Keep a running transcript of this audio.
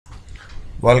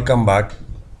Welcome back,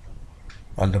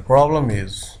 and the problem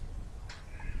is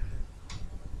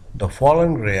the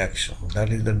following reaction, that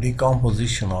is the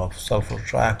decomposition of sulfur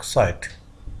trioxide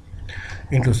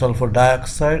into sulfur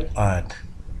dioxide and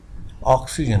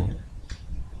oxygen,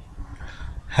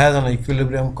 has an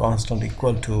equilibrium constant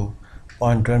equal to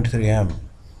 0.23 m.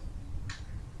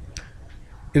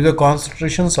 If the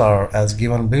concentrations are as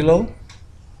given below,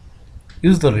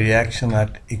 is the reaction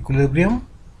at equilibrium?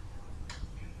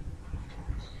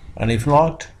 And if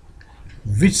not,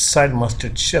 which side must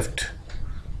it shift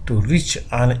to reach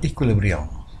an equilibrium?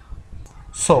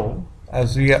 So,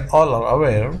 as we all are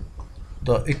aware,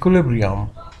 the equilibrium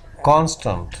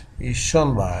constant is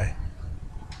shown by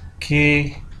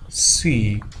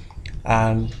Kc,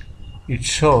 and it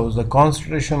shows the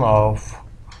concentration of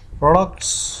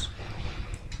products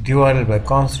divided by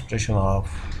concentration of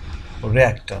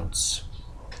reactants.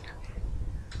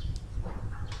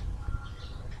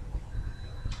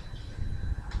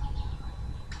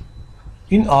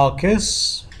 In our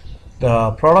case,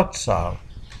 the products are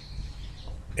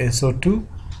SO2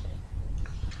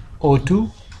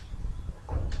 O2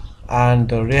 and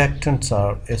the reactants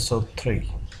are SO3.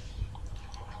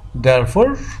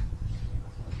 Therefore,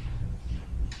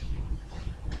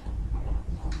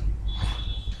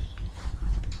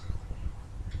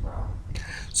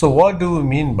 so what do we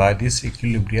mean by this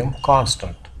equilibrium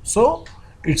constant? So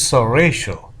it's a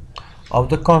ratio of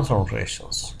the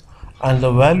concentrations, and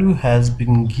the value has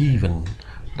been given.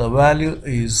 The value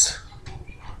is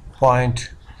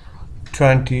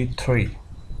 0.23,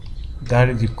 that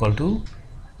is equal to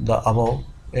the above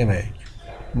image.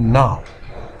 Now,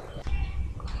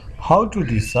 how to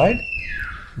decide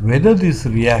whether this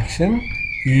reaction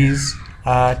is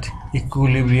at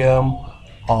equilibrium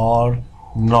or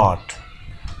not?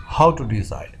 How to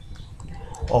decide?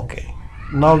 Okay,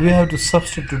 now we have to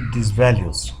substitute these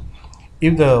values.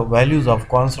 If the values of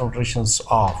concentrations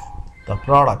of the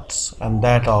products and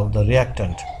that of the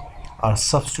reactant are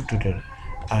substituted,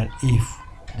 and if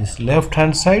this left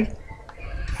hand side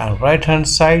and right hand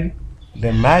side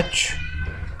they match,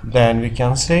 then we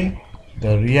can say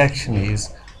the reaction is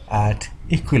at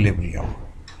equilibrium.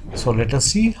 So let us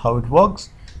see how it works.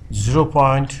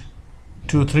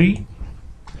 0.23,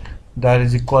 that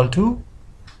is equal to,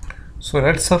 so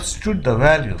let's substitute the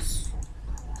values.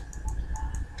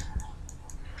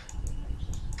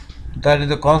 That is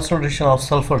the concentration of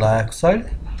sulfur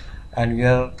dioxide, and we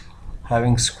are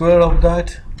having square of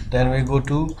that. Then we go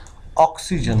to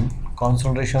oxygen.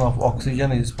 Concentration of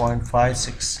oxygen is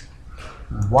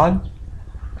 0.561,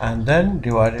 and then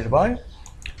divided by,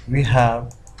 we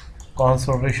have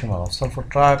concentration of sulfur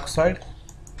trioxide,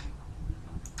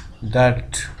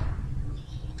 that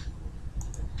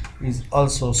is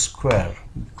also square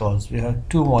because we have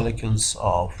two molecules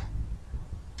of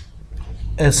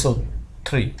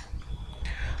SO3.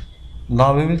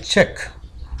 Now we will check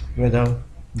whether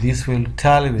this will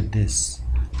tally with this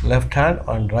left hand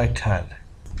and right hand.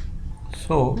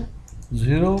 So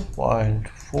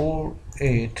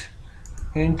 0.48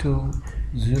 into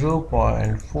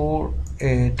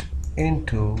 0.48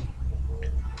 into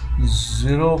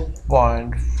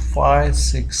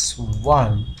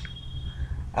 0.561,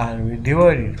 and we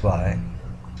divide it by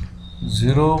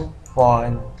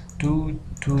 0.22,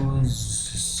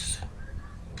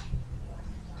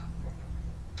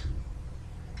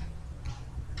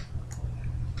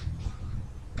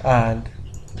 and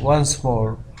once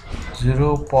more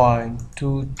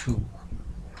 0.22,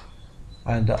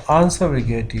 and the answer we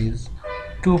get is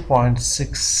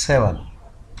 2.67.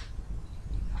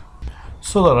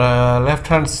 So the left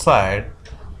hand side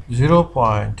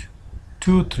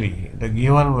 0.23, the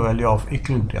given value of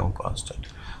equilibrium constant,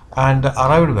 and the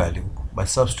arrived value by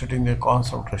substituting the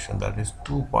concentration, that is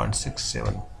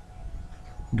 2.67.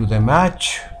 Do they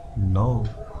match? No,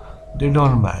 they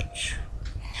don't match.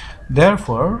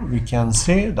 Therefore, we can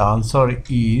say the answer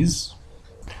is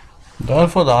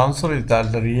that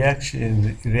the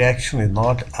reaction is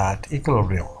not at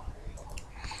equilibrium.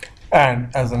 And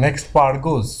as the next part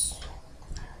goes,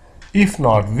 if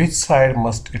not, which side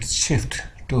must it shift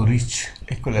to reach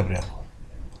equilibrium?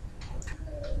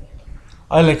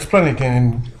 I'll explain it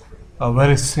in a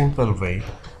very simple way.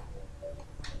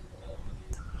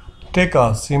 Take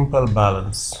a simple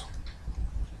balance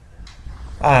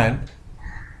and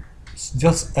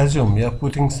just assume you are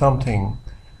putting something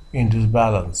in this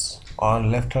balance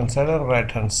on left hand side or right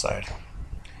hand side.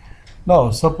 Now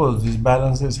suppose this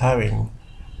balance is having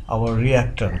our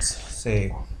reactants,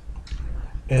 say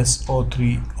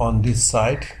SO3 on this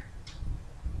side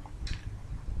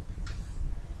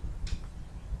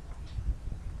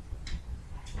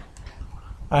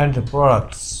and the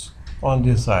products on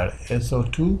this side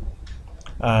SO2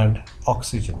 and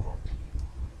oxygen.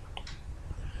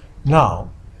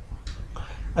 Now,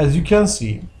 as you can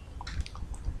see,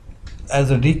 as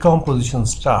the decomposition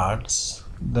starts,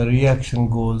 the reaction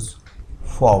goes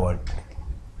forward.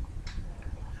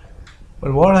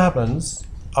 But what happens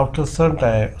after some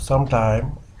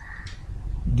time,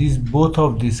 these both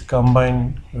of these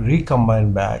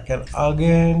recombine back, and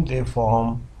again they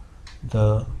form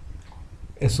the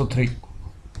SO3.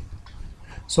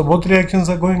 So both reactions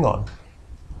are going on,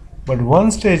 but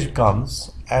one stage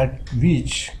comes at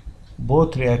which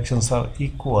both reactions are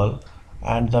equal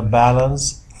and the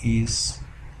balance is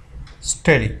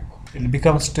steady. It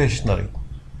becomes stationary.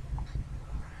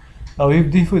 Now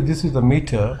if this is the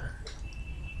meter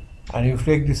and you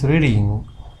take this reading,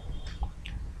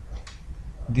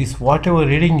 this whatever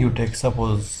reading you take,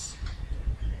 suppose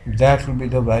that will be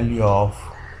the value of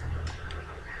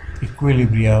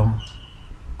equilibrium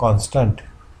constant.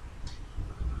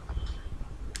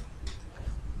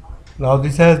 Now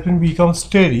this has become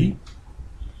steady,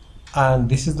 and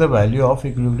this is the value of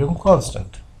equilibrium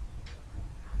constant.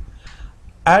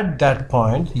 At that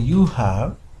point you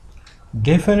have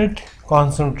definite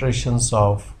concentrations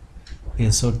of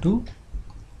SO2,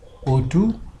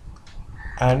 O2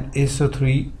 and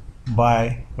SO3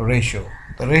 by ratio.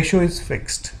 The ratio is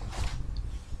fixed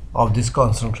of these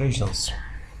concentrations.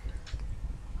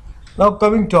 Now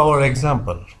coming to our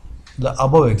example, the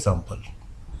above example,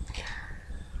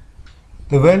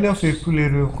 the value of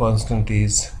equilibrium constant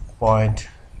is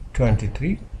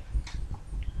 0.23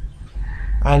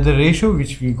 and the ratio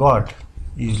which we got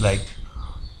is like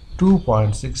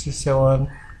 2.67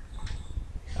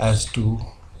 as to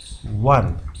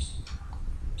 1.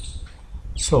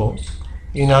 So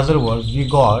in other words, we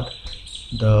got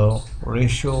the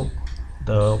ratio,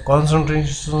 the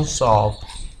concentrations of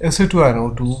SO2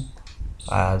 and O2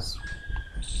 as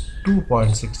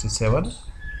 2.67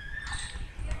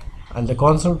 and the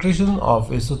concentration of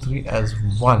SO3 as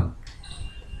 1,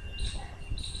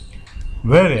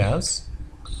 whereas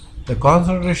the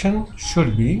concentration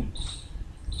should be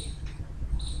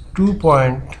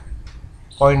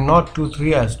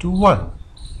 0.23 as to 1.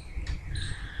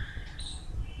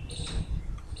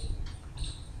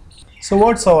 So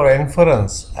what's our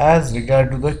inference as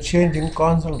regard to the change in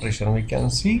concentration? We can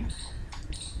see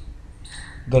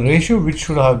the ratio which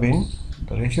should have been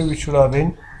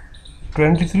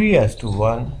 23 as to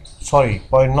 1,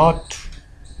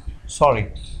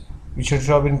 which should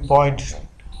have been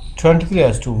 0.23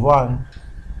 as to 1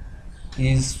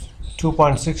 is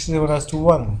 2.67 as to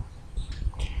 1.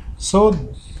 So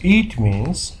it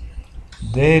means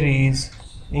there is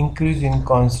increase in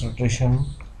concentration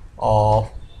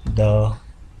of the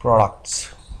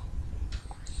products.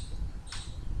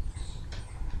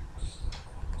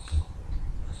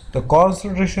 The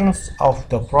concentrations of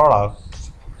the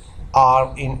products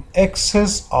are in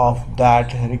excess of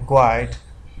that required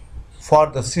for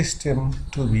the system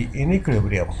to be in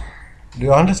equilibrium. Do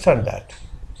you understand that?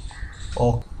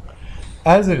 Okay.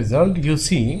 As a result, you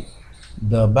see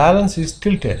the balance is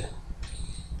tilted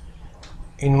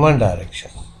in one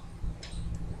direction.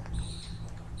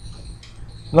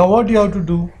 Now what you have to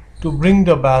do to bring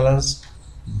the balance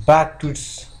back to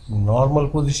its normal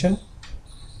position?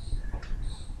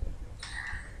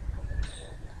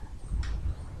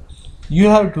 You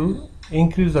have to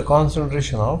increase the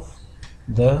concentration of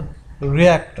the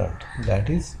reactant, that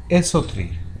is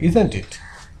SO3, isn't it?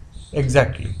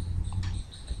 Exactly.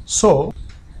 So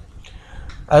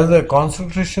as the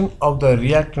concentration of the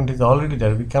reactant is already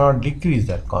there, we cannot decrease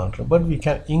that concentration, but we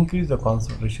can increase the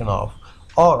concentration of,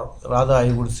 or rather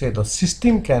I would say the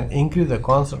system can increase the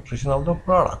concentration of the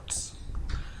products.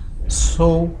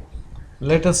 So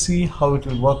let us see how it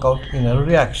will work out in a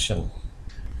reaction.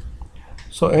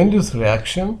 So in this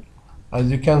reaction,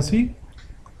 as you can see,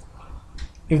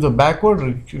 if the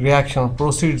backward reaction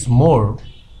proceeds more,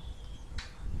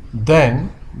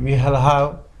 then we will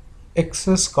have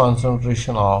excess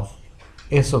concentration of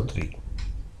SO3.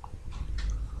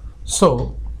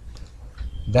 So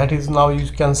that is, now you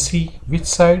can see which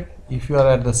side, if you are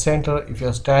at the center, if you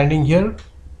are standing here,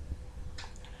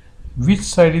 which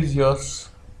side is yours?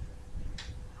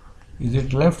 Is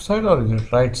it left side or is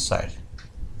it right side?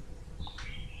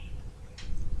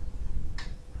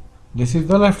 This is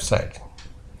the left side.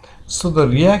 So the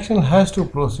reaction has to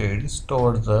proceed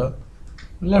towards the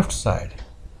left side,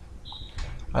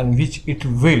 and which it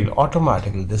will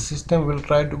automatically, the system will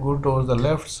try to go towards the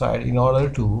left side in order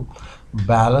to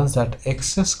balance that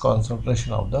excess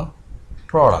concentration of the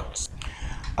products,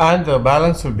 and the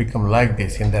balance will become like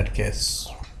this in that case.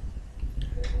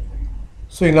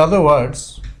 So in other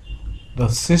words, the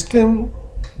system,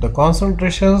 the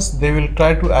concentrations, they will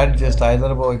try to adjust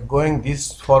either by going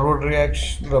this forward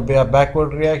reaction,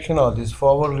 backward reaction, or this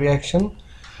forward reaction.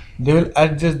 They will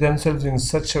adjust themselves in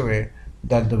such a way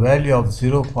that the value of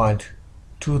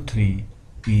 0.23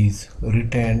 is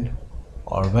retained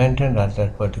or maintained at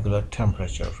that particular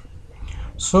temperature.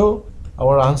 So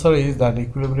our answer is that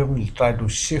equilibrium will try to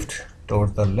shift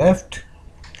towards the left.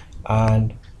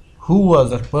 And who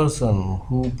was that person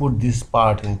who put this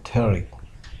part in theory?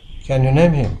 Can you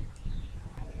name him?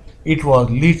 It was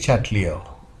Le Chatelier.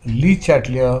 Le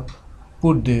Chatelier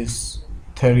put this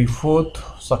theory forth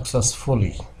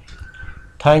successfully.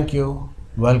 Thank you.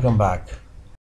 Welcome back.